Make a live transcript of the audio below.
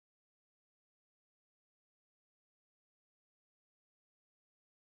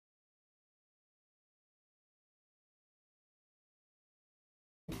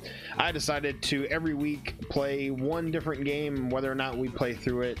I decided to every week play one different game. Whether or not we play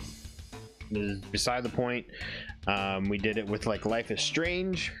through it is beside the point. We did it with like Life is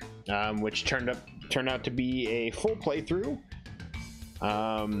Strange, which turned out to be a full playthrough.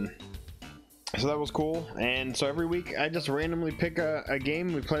 So that was cool. And so every week I just randomly pick a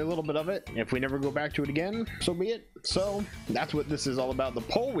game, we play a little bit of it. If we never go back to it again, so be it. So that's what this is all about. The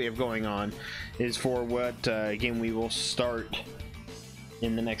poll we have going on is for what game we will start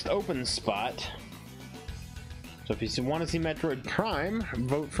in the next open spot. So if you want to see Metroid Prime,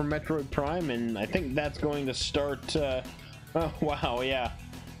 vote for Metroid Prime, and I think that's going to start oh wow, yeah,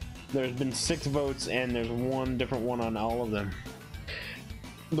 there's been 6 votes and there's one different one on all of them.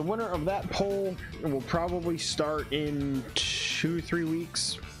 The winner of that poll will probably start in 2-3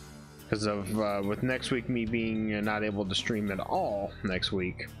 weeks because of with next week me being not able to stream at all next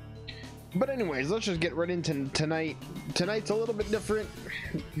week. But anyways, let's just get right into tonight. Tonight's a little bit different,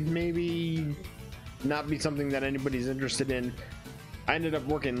 maybe not be something that anybody's interested in. I ended up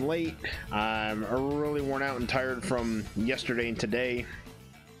working late. I'm really worn out and tired from yesterday and today.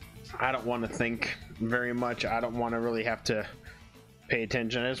 I don't want to think very much. I don't want to really have to pay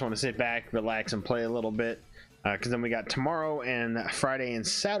attention. I just want to sit back, relax, and play a little bit, because then we got tomorrow and Friday and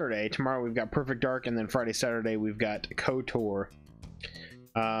Saturday. Tomorrow we've got Perfect Dark, and then Friday, Saturday we've got KOTOR.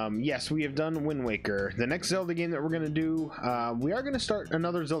 Yes, we have done Wind Waker. The next Zelda game that we're going to do, we are going to start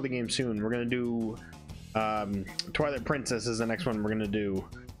another Zelda game soon. We're going to do Twilight Princess is the next one we're going to do.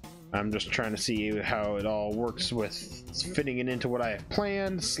 I'm just trying to see how it all works with fitting it into what I have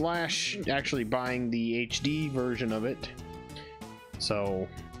planned, slash actually buying the HD version of it. So,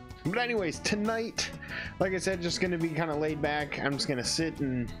 but anyways, tonight, like I said, just going to be kind of laid back. I'm just going to sit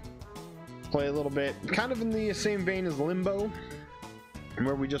and play a little bit, kind of in the same vein as Limbo,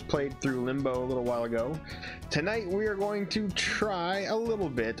 where we just played through Limbo a little while ago. Tonight we are going to try a little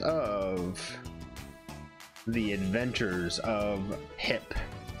bit of the Adventures of Pip.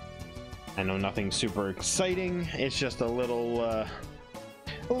 I know nothing super exciting. It's just a little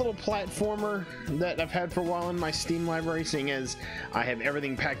platformer that I've had for a while in my Steam library, seeing as I have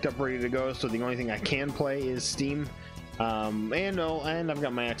everything packed up ready to go, so the only thing I can play is Steam. And I've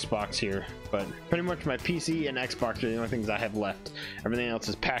got my Xbox here, but pretty much my PC and Xbox are the only things I have left. Everything else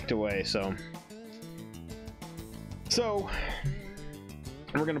is packed away, so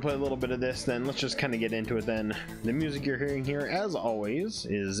we're gonna play a little bit of this. Then let's just kind of get into it. Then the music you're hearing here, as always,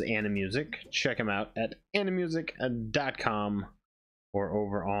 is Animusic. Check them out at animusic.com or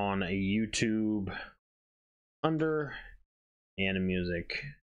over on YouTube under Animusic.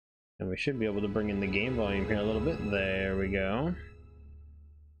 And we should be able to bring in the game volume here a little bit. There we go.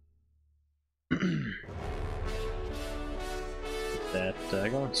 That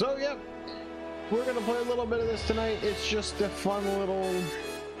going. So, yep, we're gonna play a little bit of this tonight. It's just a fun little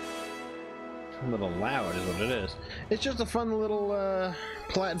loud is what it is. It's just a fun little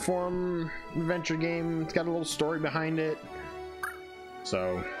platform adventure game. It's got a little story behind it.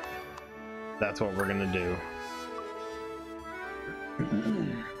 So that's what we're gonna do.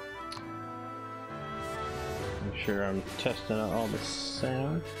 Make sure I'm testing out all the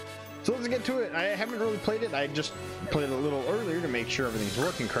sound. So let's get to it. I haven't really played it. I just played it a little earlier to make sure everything's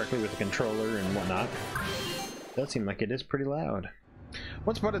working correctly with the controller and whatnot. It does seem like it is pretty loud.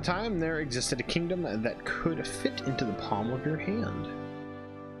 Once upon a time, there existed a kingdom that could fit into the palm of your hand.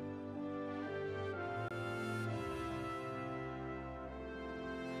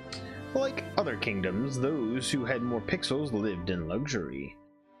 Like other kingdoms, those who had more pixels lived in luxury.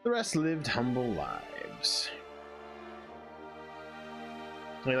 The rest lived humble lives.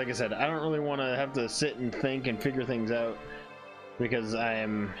 Like I said, I don't really want to have to sit and think and figure things out because I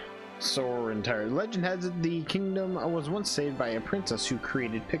am sore and tired. Legend has it the kingdom was once saved by a princess who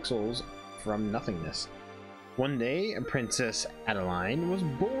created pixels from nothingness. One day, Princess Adeline was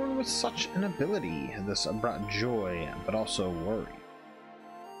born with such an ability. This brought joy, but also worry.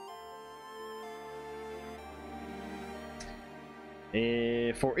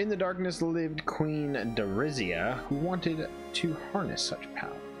 For in the darkness lived Queen Darizia, who wanted to harness such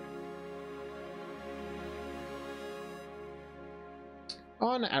power.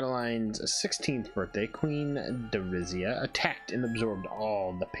 On Adeline's 16th birthday, Queen Darizia attacked and absorbed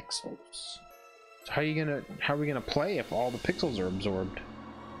all the pixels. So how are we gonna play if all the pixels are absorbed?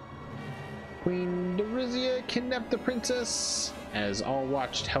 Queen Darizia kidnapped the princess, as all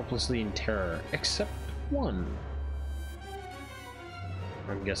watched helplessly in terror, except one.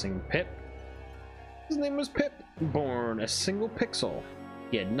 I'm guessing Pip. His name was Pip, born a single pixel.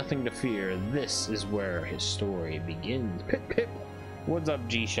 He had nothing to fear. This is where his story begins. Pip, Pip. What's up,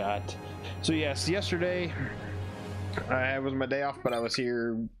 G-Shot? So yes, yesterday it was my day off, but I was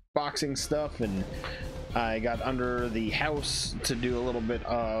here boxing stuff, and I got under the house to do a little bit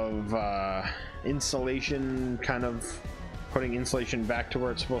of insulation, kind of putting insulation back to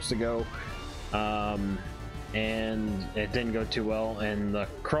where it's supposed to go, and it didn't go too well. And the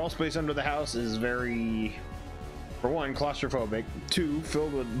crawl space under the house is very, for one, claustrophobic, two,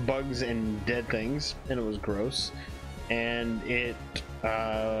 filled with bugs and dead things, and it was gross, and it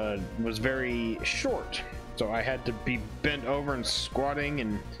was very short, so I had to be bent over and squatting,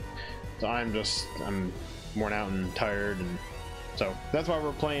 and so I'm worn out and tired, and so that's why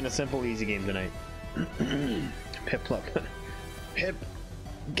we're playing a simple, easy game tonight. Pip, look. Pip,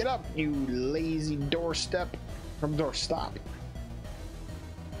 get up, you lazy doorstop.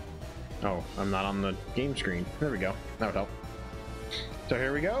 Oh, I'm not on the game screen. There we go. That would help. So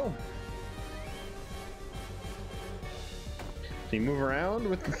here we go. So you move around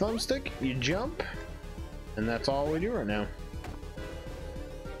with the thumbstick, you jump, and that's all we do right now.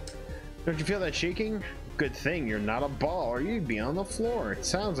 Don't you feel that shaking? Good thing you're not a ball, or you'd be on the floor. It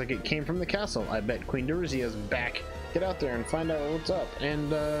sounds like it came from the castle. I bet Queen Dorothea's back. Get out there and find out what's up,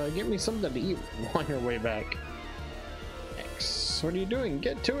 and get me something to eat on your way back. X, what are you doing?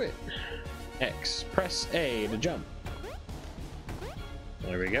 Get to it. X, press A to jump.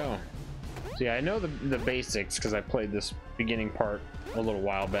 There we go. See, I know the basics because I played this beginning part a little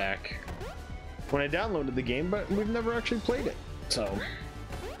while back when I downloaded the game, but we've never actually played it. So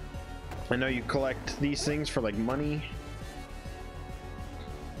I know you collect these things for like money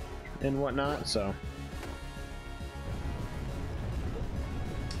and whatnot, so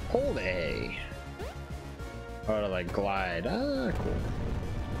hold A. Oh, to like glide. Ah, cool.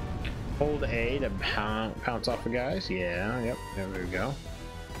 Hold A to pounce off the guys. Yeah, yep, there we go.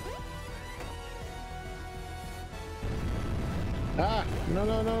 Ah, no,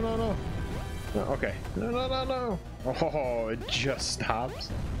 no, no, no, no. No, okay. No, no, no, no. Oh, it just stops.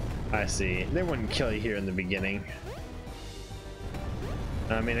 I see. They wouldn't kill you here in the beginning.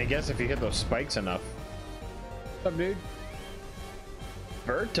 I mean, I guess if you hit those spikes enough. What's up, dude?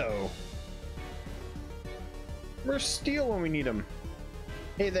 Berto. Where's Steel when we need him?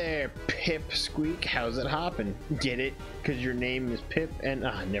 Hey there, Pip Squeak. How's it hopping? Get it? Because your name is Pip and...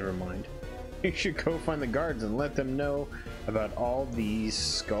 ah, never mind. You should go find the guards and let them know about all these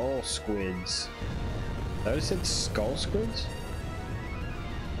skull squids. I said skull squids?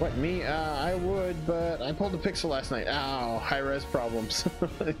 What, me? I would, but I pulled a pixel last night. Ow, high-res problems.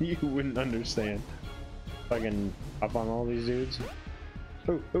 You wouldn't understand. Fucking up on all these dudes.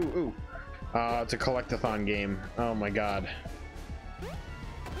 Ooh, ooh, ooh. It's a collectathon game. Oh my god.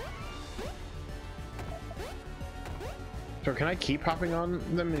 So can I keep hopping on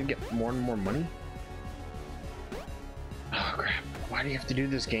them and get more and more money? Oh crap. Why do you have to do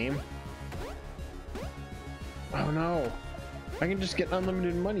this game? Oh no. I can just get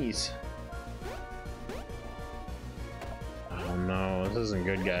unlimited monies. Oh no, this isn't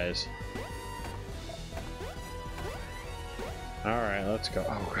good, guys. Alright, let's go.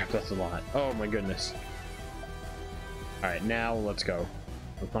 Oh crap, that's a lot. Oh my goodness. Alright, now let's go.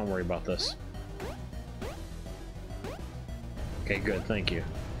 Let's not worry about this. Okay, good, thank you.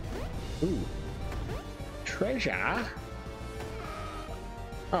 Ooh. Treasure?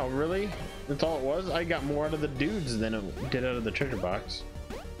 Oh, really? That's all it was? I got more out of the dudes than it did out of the treasure box.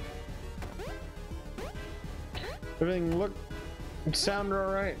 Everything looked... it sounded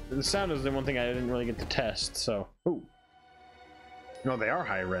alright. The sound is the one thing I didn't really get to test, so... ooh. No, they are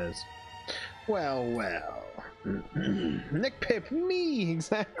high res. Well, well. Nick Pip, me!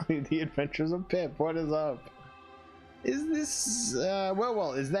 Exactly, the Adventures of Pip. What is up? Is this,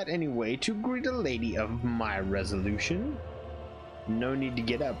 well, is that any way to greet a lady of my resolution? No need to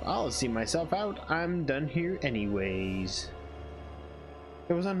get up. I'll see myself out. I'm done here anyways.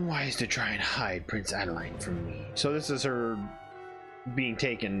 It was unwise to try and hide Prince Adeline from me. So this is her being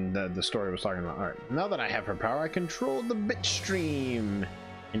taken, the story was talking about. Alright, now that I have her power, I control the bit stream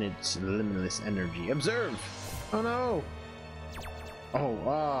and its limitless energy. Observe! Oh no!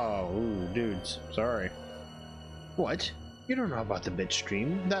 Oh, ooh, dudes, sorry. What? You don't know about the bit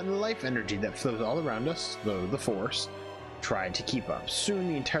stream? That life energy that flows all around us, though the force. Try to keep up. Soon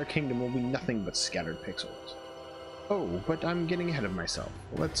the entire kingdom will be nothing but scattered pixels. Oh, but I'm getting ahead of myself.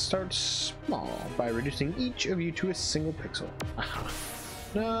 Let's start small by reducing each of you to a single pixel. Aha.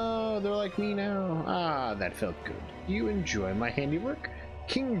 No, they're like me now. Ah, that felt good. Do you enjoy my handiwork?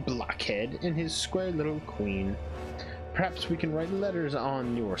 King Blockhead and his square little queen. Perhaps we can write letters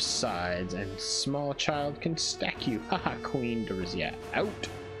on your sides and small child can stack you. Haha, Queen Dorothea out.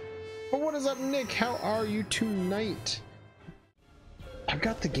 But what is up, Nick? How are you tonight? I've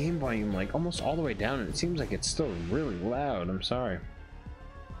got the game volume like almost all the way down and it seems like it's still really loud. I'm sorry.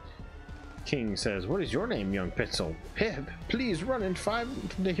 king says, "What is your name, young Pitzel?" "Pip. Please run and find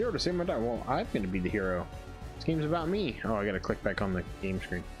the hero to save my daughter." Well, I'm gonna be the hero. This game's about me. Oh, I gotta click back on the game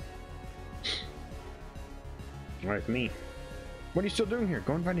screen. Alright, me. "What are you still doing here?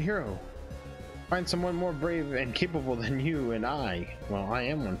 Go and find a hero. Find someone more brave and capable than you and I." "Well, I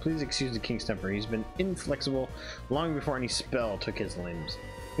am one. Please excuse the king's temper. He's been inflexible long before any spell took his limbs.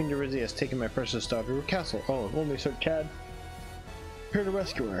 Queen Jerizia has taken my precious daughter to her castle. Oh, if only Sir Cad here to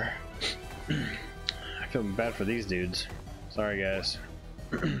rescue her." I feel bad for these dudes. Sorry, guys.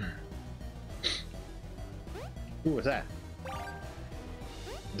 Who was that?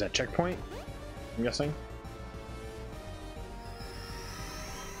 Is that checkpoint? I'm guessing.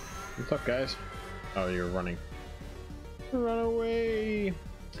 What's up, guys? Oh, you're running. Run away!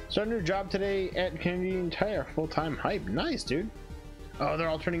 Start a new job today at Canadian Tire. Full-time hype. Nice, dude. Oh, they're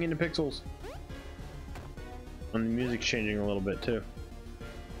all turning into pixels. And the music's changing a little bit too.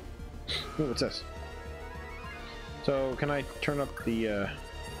 Ooh, what's this? So, can I turn up the,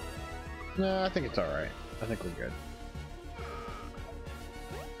 No, I think it's alright. I think we're good.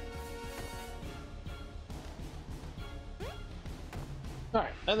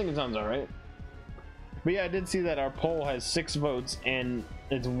 Alright, I think it sounds alright. But yeah, I did see that our poll has 6 votes, and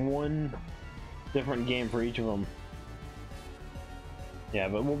it's one different game for each of them. Yeah,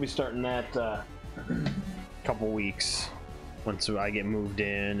 but we'll be starting that couple weeks once I get moved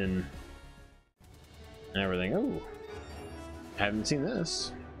in and everything. Ooh, I haven't seen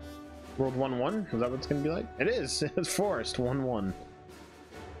this. World 1-1? Is that what it's gonna be like? It is. It's Forest 1-1.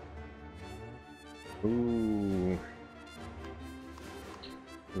 Ooh.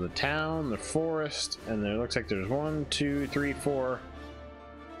 The town, the forest, and there looks like there's 1, 2, 3, 4,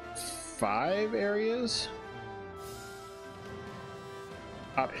 5 areas.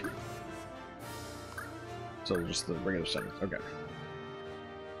 Option. So just the regular settings. Okay.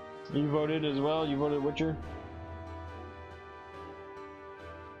 You voted as well? You voted Witcher?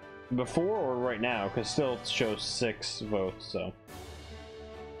 Before or right now? Because still it shows 6 votes, so.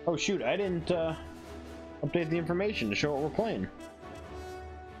 Oh shoot, I didn't update the information to show what we're playing.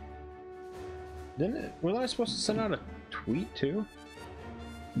 Didn't it? Wasn't I supposed to send out a tweet too?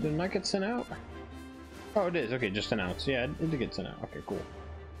 Didn't that get sent out? Oh, it is. Okay, just announced. Yeah, it did get sent out. Okay, cool.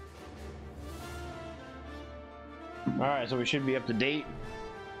 Alright, so we should be up to date.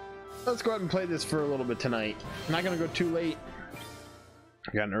 Let's go ahead and play this for a little bit tonight. I'm not gonna go too late.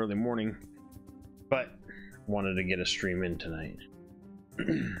 I got an early morning, but wanted to get a stream in tonight.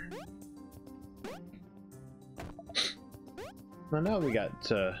 Well, now we got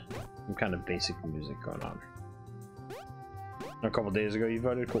some kind of basic music going on. A couple days ago you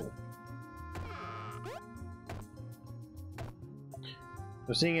voted? Cool.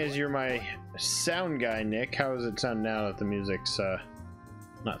 So seeing as you're my sound guy, Nick, how does it sound now that the music's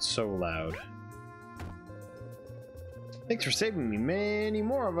not so loud? Thanks for saving me. Many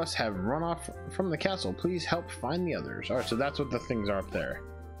more of us have run off from the castle. Please help find the others. Alright, so that's what the things are up there.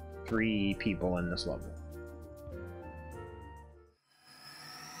 3 people in this level.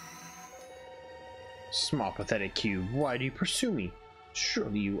 Small pathetic cube, why do you pursue me?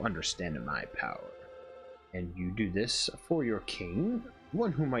 Surely you understand my power. And you do this for your king?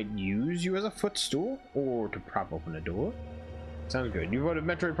 One who might use you as a footstool? Or to prop open a door? Sounds good. You voted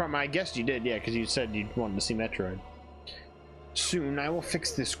Metroid Prime. I guess you did, yeah, because you said you wanted to see Metroid. Soon I will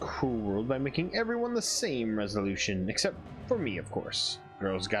fix this cruel world by making everyone the same resolution, except for me, of course.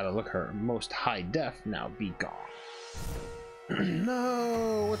 Girl's gotta look her most high def, now be gone.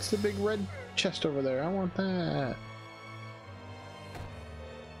 No, what's the big red chest over there? I want that.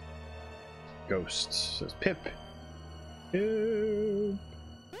 Ghosts, says Pip. Pip.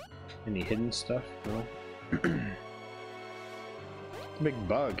 Any hidden stuff? No. Big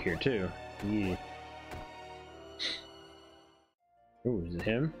bug here too. Yeah. Ooh, is it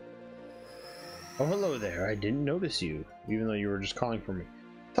him? Oh, hello there. I didn't notice you, even though you were just calling for me.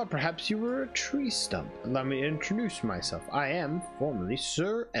 Thought perhaps you were a tree stump. Allow me to introduce myself. I am, formerly,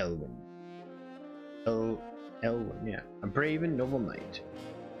 Sir Elwyn. Elwyn, yeah. A brave and noble knight.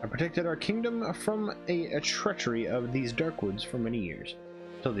 I protected our kingdom from a treachery of these dark woods for many years,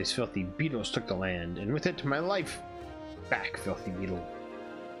 until these filthy beetles took the land, and with it my life. Back, filthy beetle.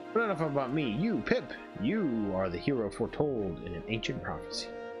 But enough about me. You, Pip, you are the hero foretold in an ancient prophecy.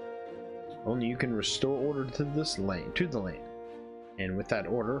 Only you can restore order to this land, and with that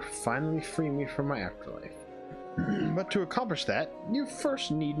order, finally free me from my afterlife. But to accomplish that, you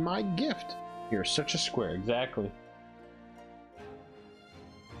first need my gift. You're such a square, exactly.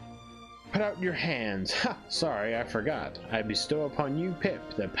 Put out your hands. Ha! Sorry, I forgot. I bestow upon you, Pip,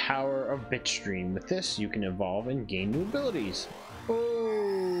 the power of Bitstream. With this, you can evolve and gain new abilities.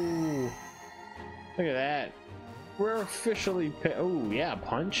 Oh! Look at that. We're officially oh yeah,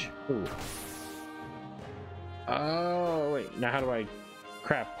 punch. Ooh. Oh wait, now how do I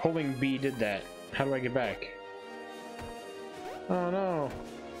crap, holding B did that. How do I get back? Oh no.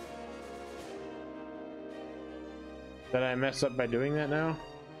 Did I mess up by doing that now?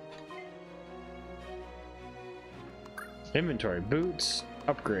 Inventory, boots,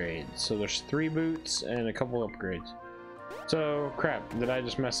 upgrades. So there's 3 boots and a couple upgrades. So crap, did I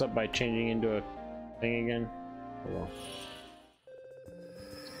just mess up by changing into a thing again? Oh well.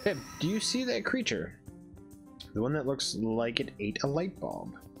 Pip, do you see that creature? The one that looks like it ate a light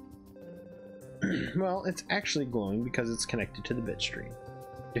bulb. Well, it's actually glowing because it's connected to the bit stream.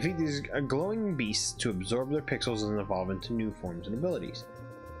 Defeat these glowing beasts to absorb their pixels and evolve into new forms and abilities.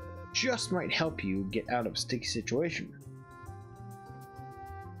 Just might help you get out of a sticky situation.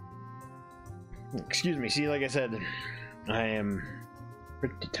 Excuse me, see, like I said, I am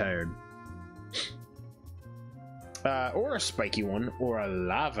pretty tired. Or a spiky one, or a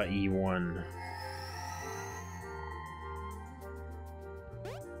lava-y one.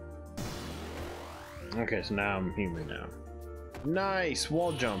 Okay, so now I'm human now. Nice!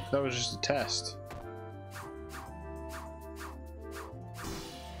 Wall jump. That was just a test.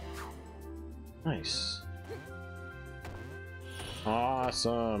 Nice.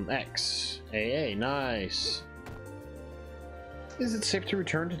 Awesome. X. AA. Nice. Is it safe to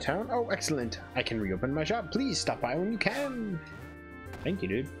return to town? Oh, excellent. I can reopen my shop. Please stop by when you can. Thank you,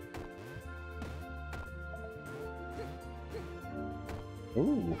 dude.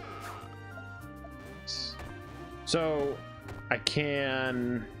 Ooh. So, I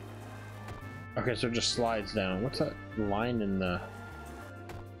can... Okay, so it just slides down. What's that line in the...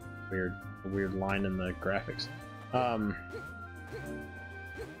 Weird line in the graphics?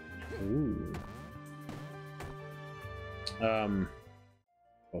 Ooh.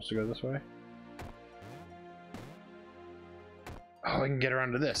 Supposed to go this way? Oh, I can get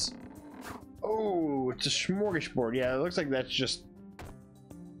around to this. Oh, it's a smorgasbord. Yeah, it looks like that's just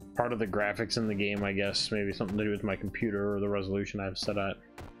part of the graphics in the game, I guess. Maybe something to do with my computer or the resolution I've set at.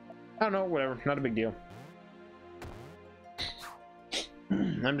 I don't know, whatever. Not a big deal.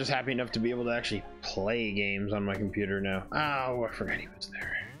 I'm just happy enough to be able to actually play games on my computer now. Oh, I forgot he was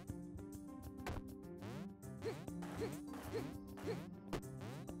there.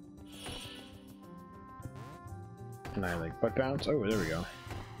 Can I like butt bounce? Oh, there we go.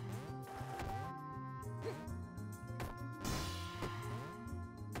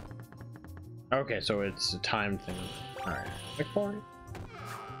 Okay, so it's a time thing. Alright. Click for it.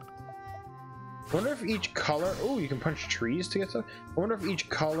 I wonder if each color... Oh, you can punch trees to get stuff? I wonder if each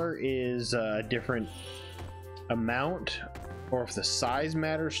color is a different amount, or if the size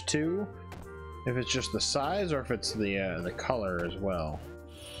matters too. If it's just the size, or if it's the color as well.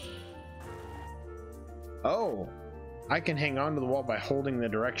 Oh! I can hang on to the wall by holding the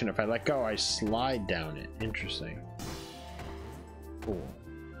direction. If I let go, I slide down it. Interesting. Cool.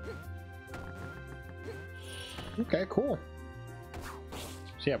 Okay, cool.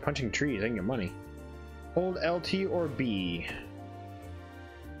 So yeah, punching trees, I can get money. Hold LT or B.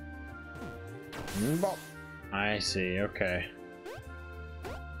 Bop. I see, okay.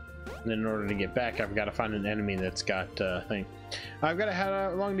 And then in order to get back, I've got to find an enemy that's got thing. I've got to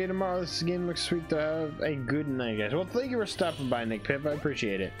have a long day tomorrow. This game looks sweet to have a good night, guys. Well, thank you for stopping by, Nick Pip. I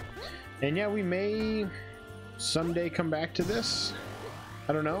appreciate it. And yeah, we may someday come back to this.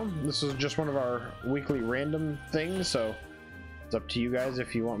 I don't know. This is just one of our weekly random things, so it's up to you guys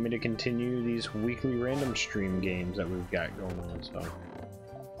if you want me to continue these weekly random stream games that we've got going on. So,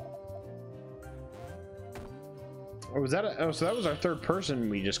 oh, was that oh, so that was our third person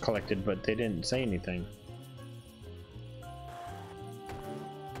we just collected, but they didn't say anything.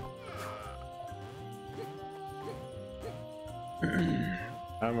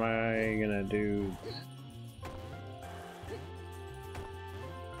 How am I gonna do?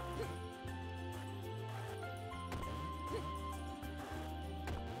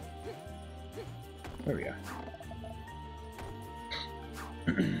 There we go.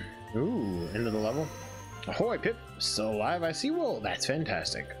 Ooh, end of the level. Ahoy, Pip! Still alive, I see. Well, that's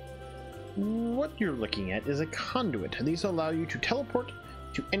fantastic. What you're looking at is a conduit. These allow you to teleport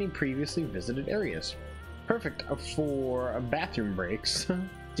to any previously visited areas. Perfect for bathroom breaks.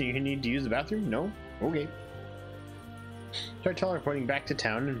 Do you need to use the bathroom? No? Okay. Try teleporting back to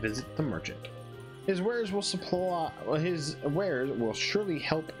town and visit the merchant. His wares will surely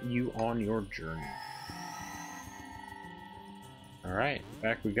help you on your journey. Alright,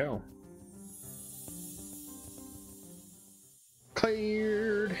 back we go.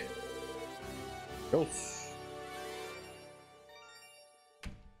 Cleared. Yes.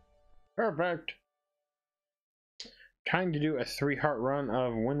 Perfect. trying to do a 3-heart run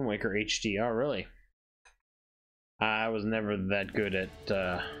of Wind Waker HD. Oh, really? I was never that good at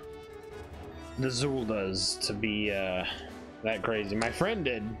the Zuldas to be that crazy. My friend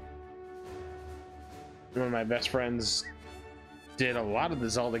did. One of my best friends did a lot of the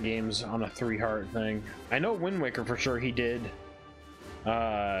Zelda games on a 3-heart thing. I know Wind Waker for sure he did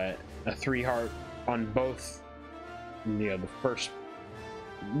a 3-heart on both, you know, the first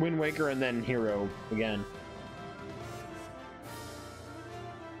Wind Waker and then Hero again.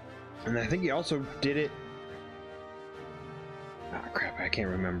 And I think he also did it. Ah, crap, I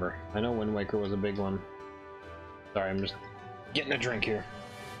can't remember. I know Wind Waker was a big one. Sorry, I'm just getting a drink here.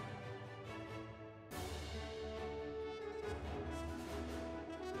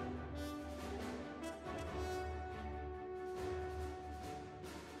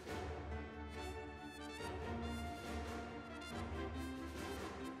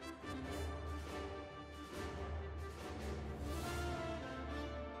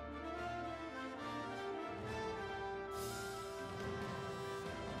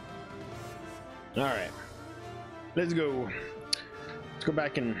 All right, let's go. Let's go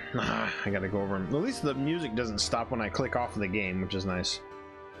back and I gotta go over them. At least the music doesn't stop when I click off of the game, which is nice.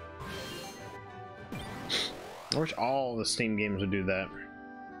 I wish all the Steam games would do that.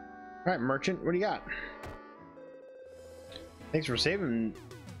 All right, merchant, what do you got? Thanks for saving.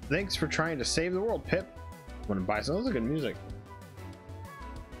 Thanks for trying to save the world, Pip. Want to buy some? Those are good music.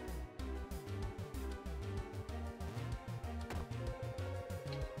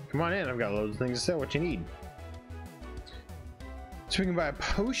 Come on in, I've got loads of things to sell. What you need? So we can buy a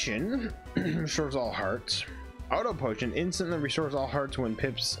potion. Restores all hearts. Auto potion instantly restores all hearts when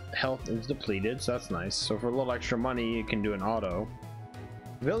Pip's health is depleted, so that's nice. So for a little extra money, you can do an auto.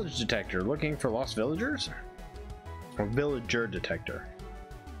 Village detector, looking for lost villagers? Or villager detector.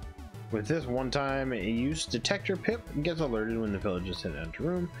 With this one-time use detector, Pip gets alerted when the villagers enter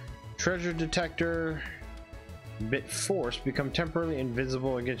room. Treasure detector. Bit force, become temporarily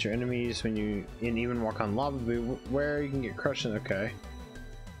invisible against your enemies when you even walk on lava, where you can get crushed in. Okay.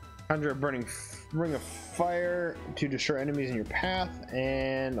 Conjure a burning ring of fire to destroy enemies in your path,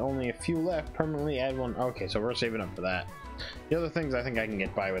 and only a few left. Permanently add one. Okay, so we're saving up for that. The other things I think I can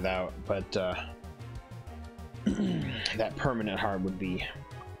get by without, but that permanent heart would be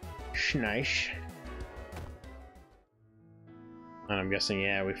nice. And I'm guessing,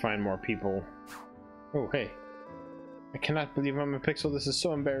 yeah, we find more people. Oh, hey. I cannot believe I'm a pixel. This is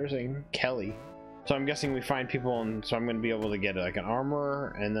so embarrassing. Kelly. So I'm guessing we find people, and so I'm going to be able to get like an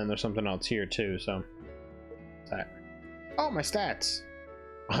armor, and then there's something else here too. So what's that? Oh, my stats.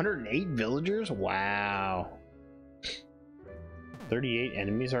 108 villagers. Wow. 38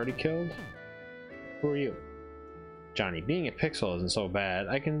 enemies already killed. Who are you? Johnny. Being a pixel isn't so bad.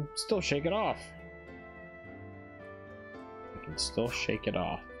 I can still shake it off. I can still shake it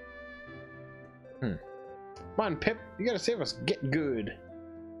off. Come on, Pip, you gotta save us. Get good.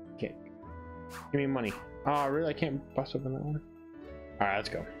 Okay. Give me money. Oh, really? I can't bust open that one? Alright, let's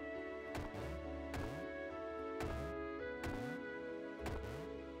go.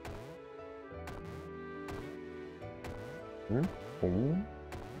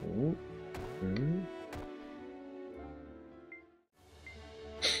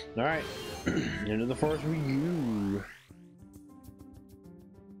 Alright. Into the forest with you.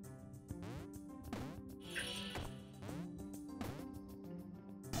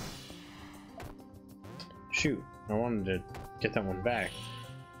 Shoot, I wanted to get that one back.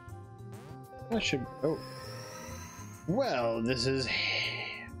 I should. Oh. Well, this is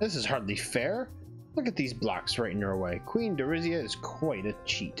hardly fair. Look at these blocks right in your way. Queen Dorizia is quite a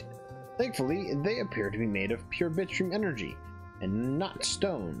cheat. Thankfully, they appear to be made of pure bitstream energy, and not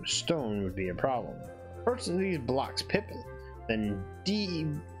stone. Stone would be a problem. First of these blocks, Pip, then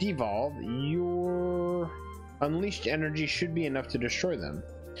devolve. Your unleashed energy should be enough to destroy them.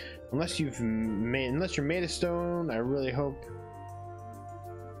 Unless you're made of stone, I really hope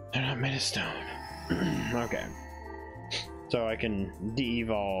they're not made of stone. Okay. So I can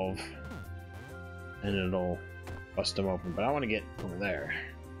de-evolve and it'll bust them open, but I want to get over there.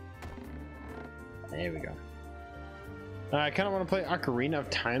 There we go. I kind of want to play Ocarina of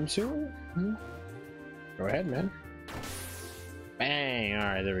Time soon. Go ahead, man. Bang!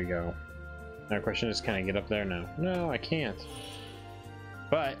 Alright, there we go. Now the question is, can I get up there now? No, I can't.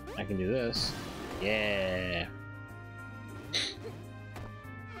 But I can do this. Yeah.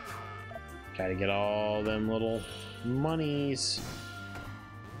 Gotta get all them little monies.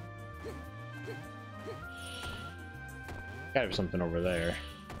 Gotta have something over there.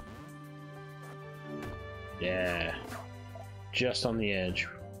 Yeah. Just on the edge.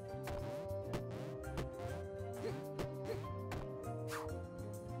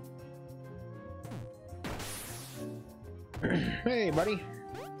 Hey, buddy.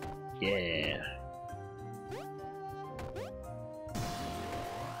 Yeah.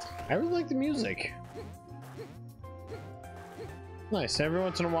 I really like the music. Nice. Every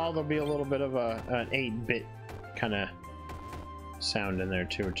once in a while there'll be a little bit of an 8-bit kind of sound in there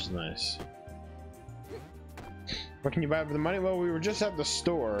too, which is nice. What can you buy for the money? Well, we were just at the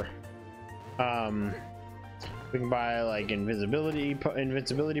store. We can buy like invincibility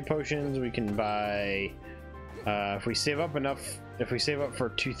potions. We can buy if we save up enough. If we save up for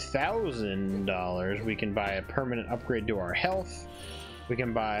 $2,000, we can buy a permanent upgrade to our health. We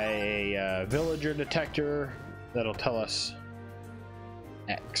can buy a villager detector that'll tell us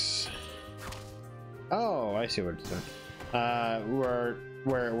X. Oh, I see what it's doing.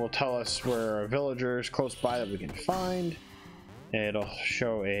 Where it will tell us where a villager is close by that we can find. It'll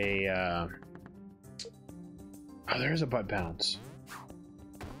show a oh, there's a bud bounce.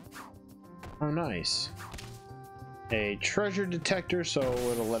 Oh, nice. A treasure detector, so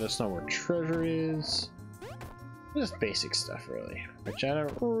it'll let us know where treasure is. Just basic stuff, really, which I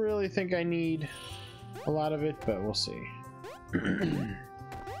don't really think I need a lot of it, but we'll see. I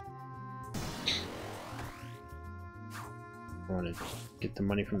want to get the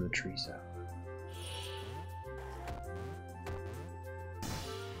money from the trees out.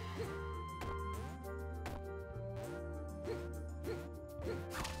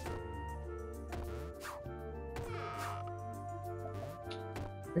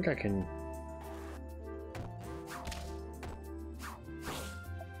 I think I can.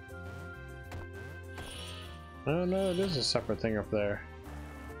 Oh no, there's a separate thing up there.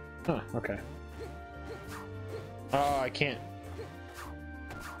 Huh, okay. Oh, I can't.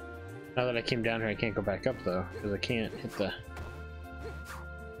 Now that I came down here, I can't go back up though, because I can't hit the.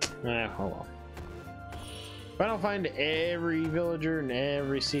 Oh well. If I don't find every villager and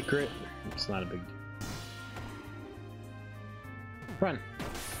every secret, it's not a big deal. Run.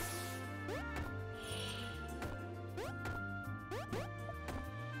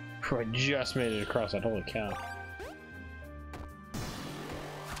 I just made it across that. Holy cow.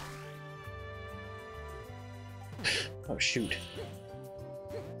 Oh shoot.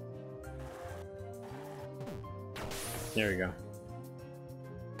 There we go.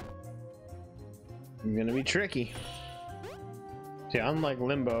 I'm gonna be tricky. See, unlike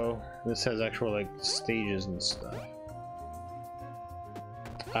Limbo, this has actual like stages and stuff.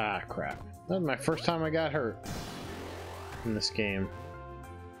 Ah, crap. That was my first time I got hurt in this game.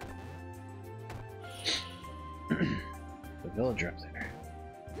 The villager up there.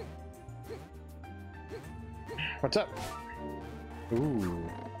 What's up? Ooh,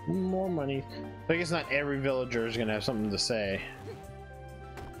 more money. I guess not every villager is gonna have something to say.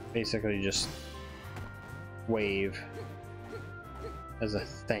 Basically just wave as a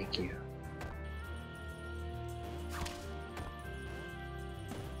thank you.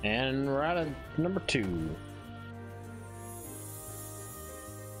 And we're out of number 2.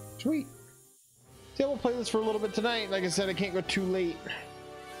 Sweet. Yeah, we'll play this for a little bit tonight. Like I said, I can't go too late.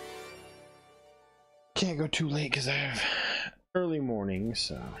 Can't go too late because I have early morning,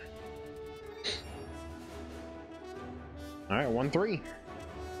 so. Alright, 1-3.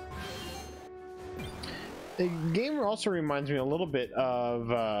 The game also reminds me a little bit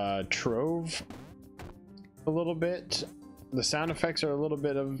of Trove. A little bit. The sound effects are a little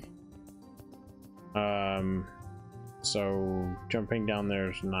bit of so jumping down there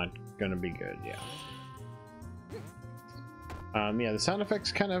is not gonna be good. Yeah. Yeah, the sound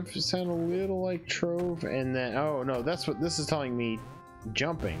effects kind of sound a little like Trove, and then oh no, that's what this is telling me.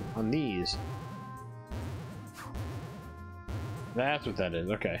 Jumping on these. That's what that is.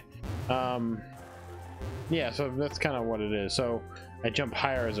 Okay. Yeah, so that's kind of what it is. So I jump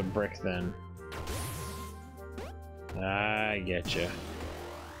higher as a brick then. I get you.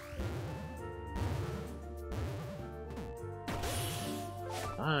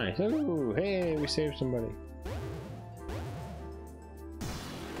 Nice. Ooh, hey, we saved somebody.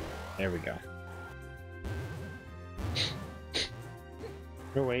 There we go.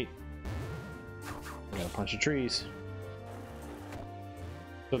 Oh wait. I gotta punch the trees.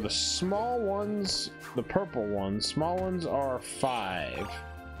 So the small ones, the purple ones, small ones are 5.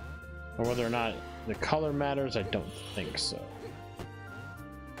 Or whether or not the color matters, I don't think so.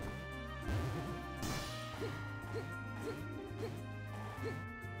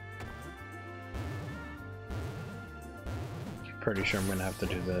 Pretty sure I'm gonna have to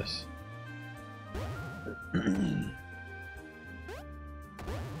do this.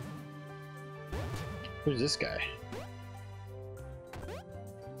 Who's this guy?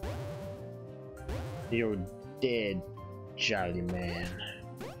 You're dead, Charlie man.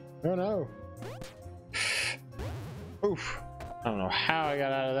 Oh no. Oof. I don't know how I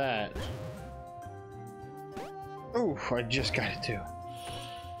got out of that. Oof, I just got it too.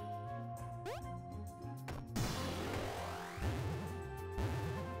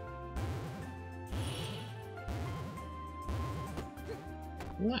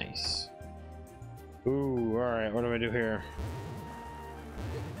 Nice. Ooh, alright, what do I do here?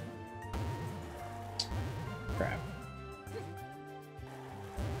 Crap.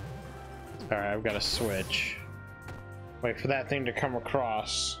 Alright, I've got to switch. Wait for that thing to come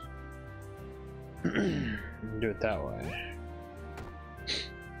across. Do it that way.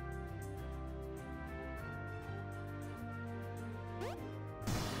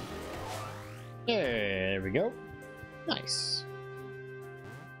 Yeah, there we go. Nice.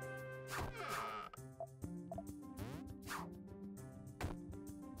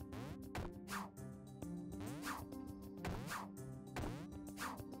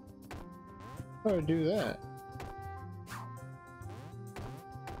 How do I do that?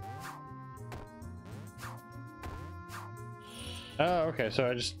 Oh, okay, so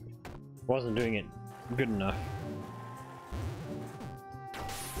I just wasn't doing it good enough.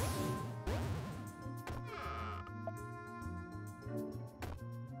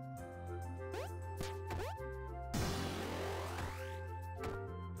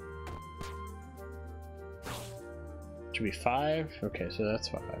 Should be 5? Okay, so that's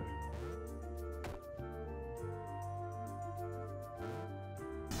 5.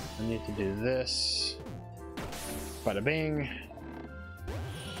 I need to do this. Bada bing.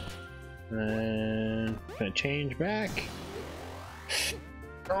 And gonna change back.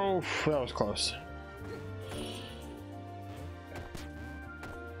 Oh, that was close.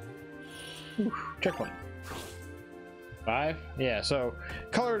 Ooh, checkpoint. 5? Yeah, so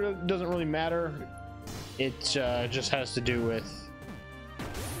color doesn't really matter. It just has to do with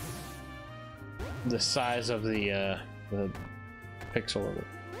the size of the pixel of it.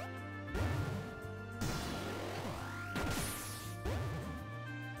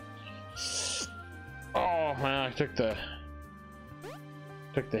 Oh man, I took the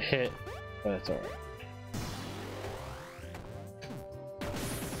hit, but it's alright.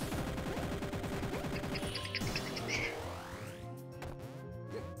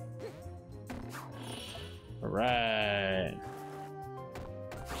 Alright.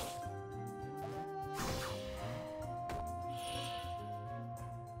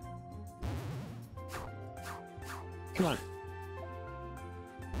 Come on.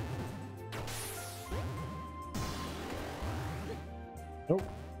 Nope.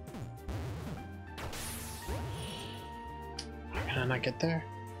 How can I not get there?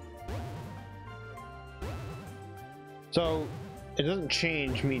 So it doesn't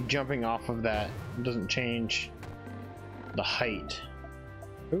change me jumping off of that. It doesn't change the height.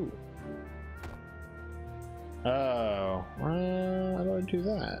 Ooh. Oh. How do I do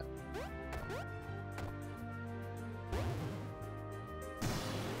that?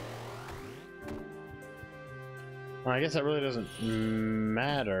 Well, I guess that really doesn't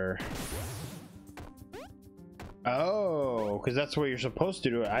matter. Oh, because that's what you're supposed to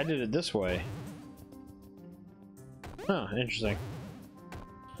do. I did it this way. Huh, interesting.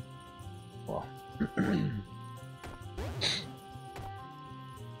 Well.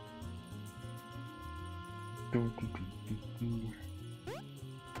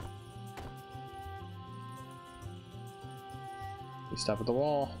 We stop at the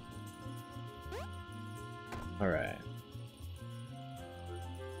wall. Alright.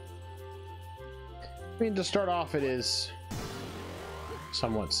 I mean, to start off, it is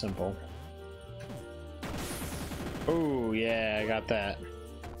somewhat simple. Oh, yeah, I got that.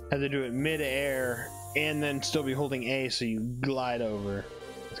 Had to do it mid-air and then still be holding A so you glide over.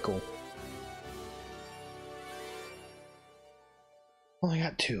 That's cool. Only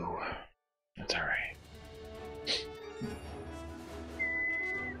got 2. That's alright.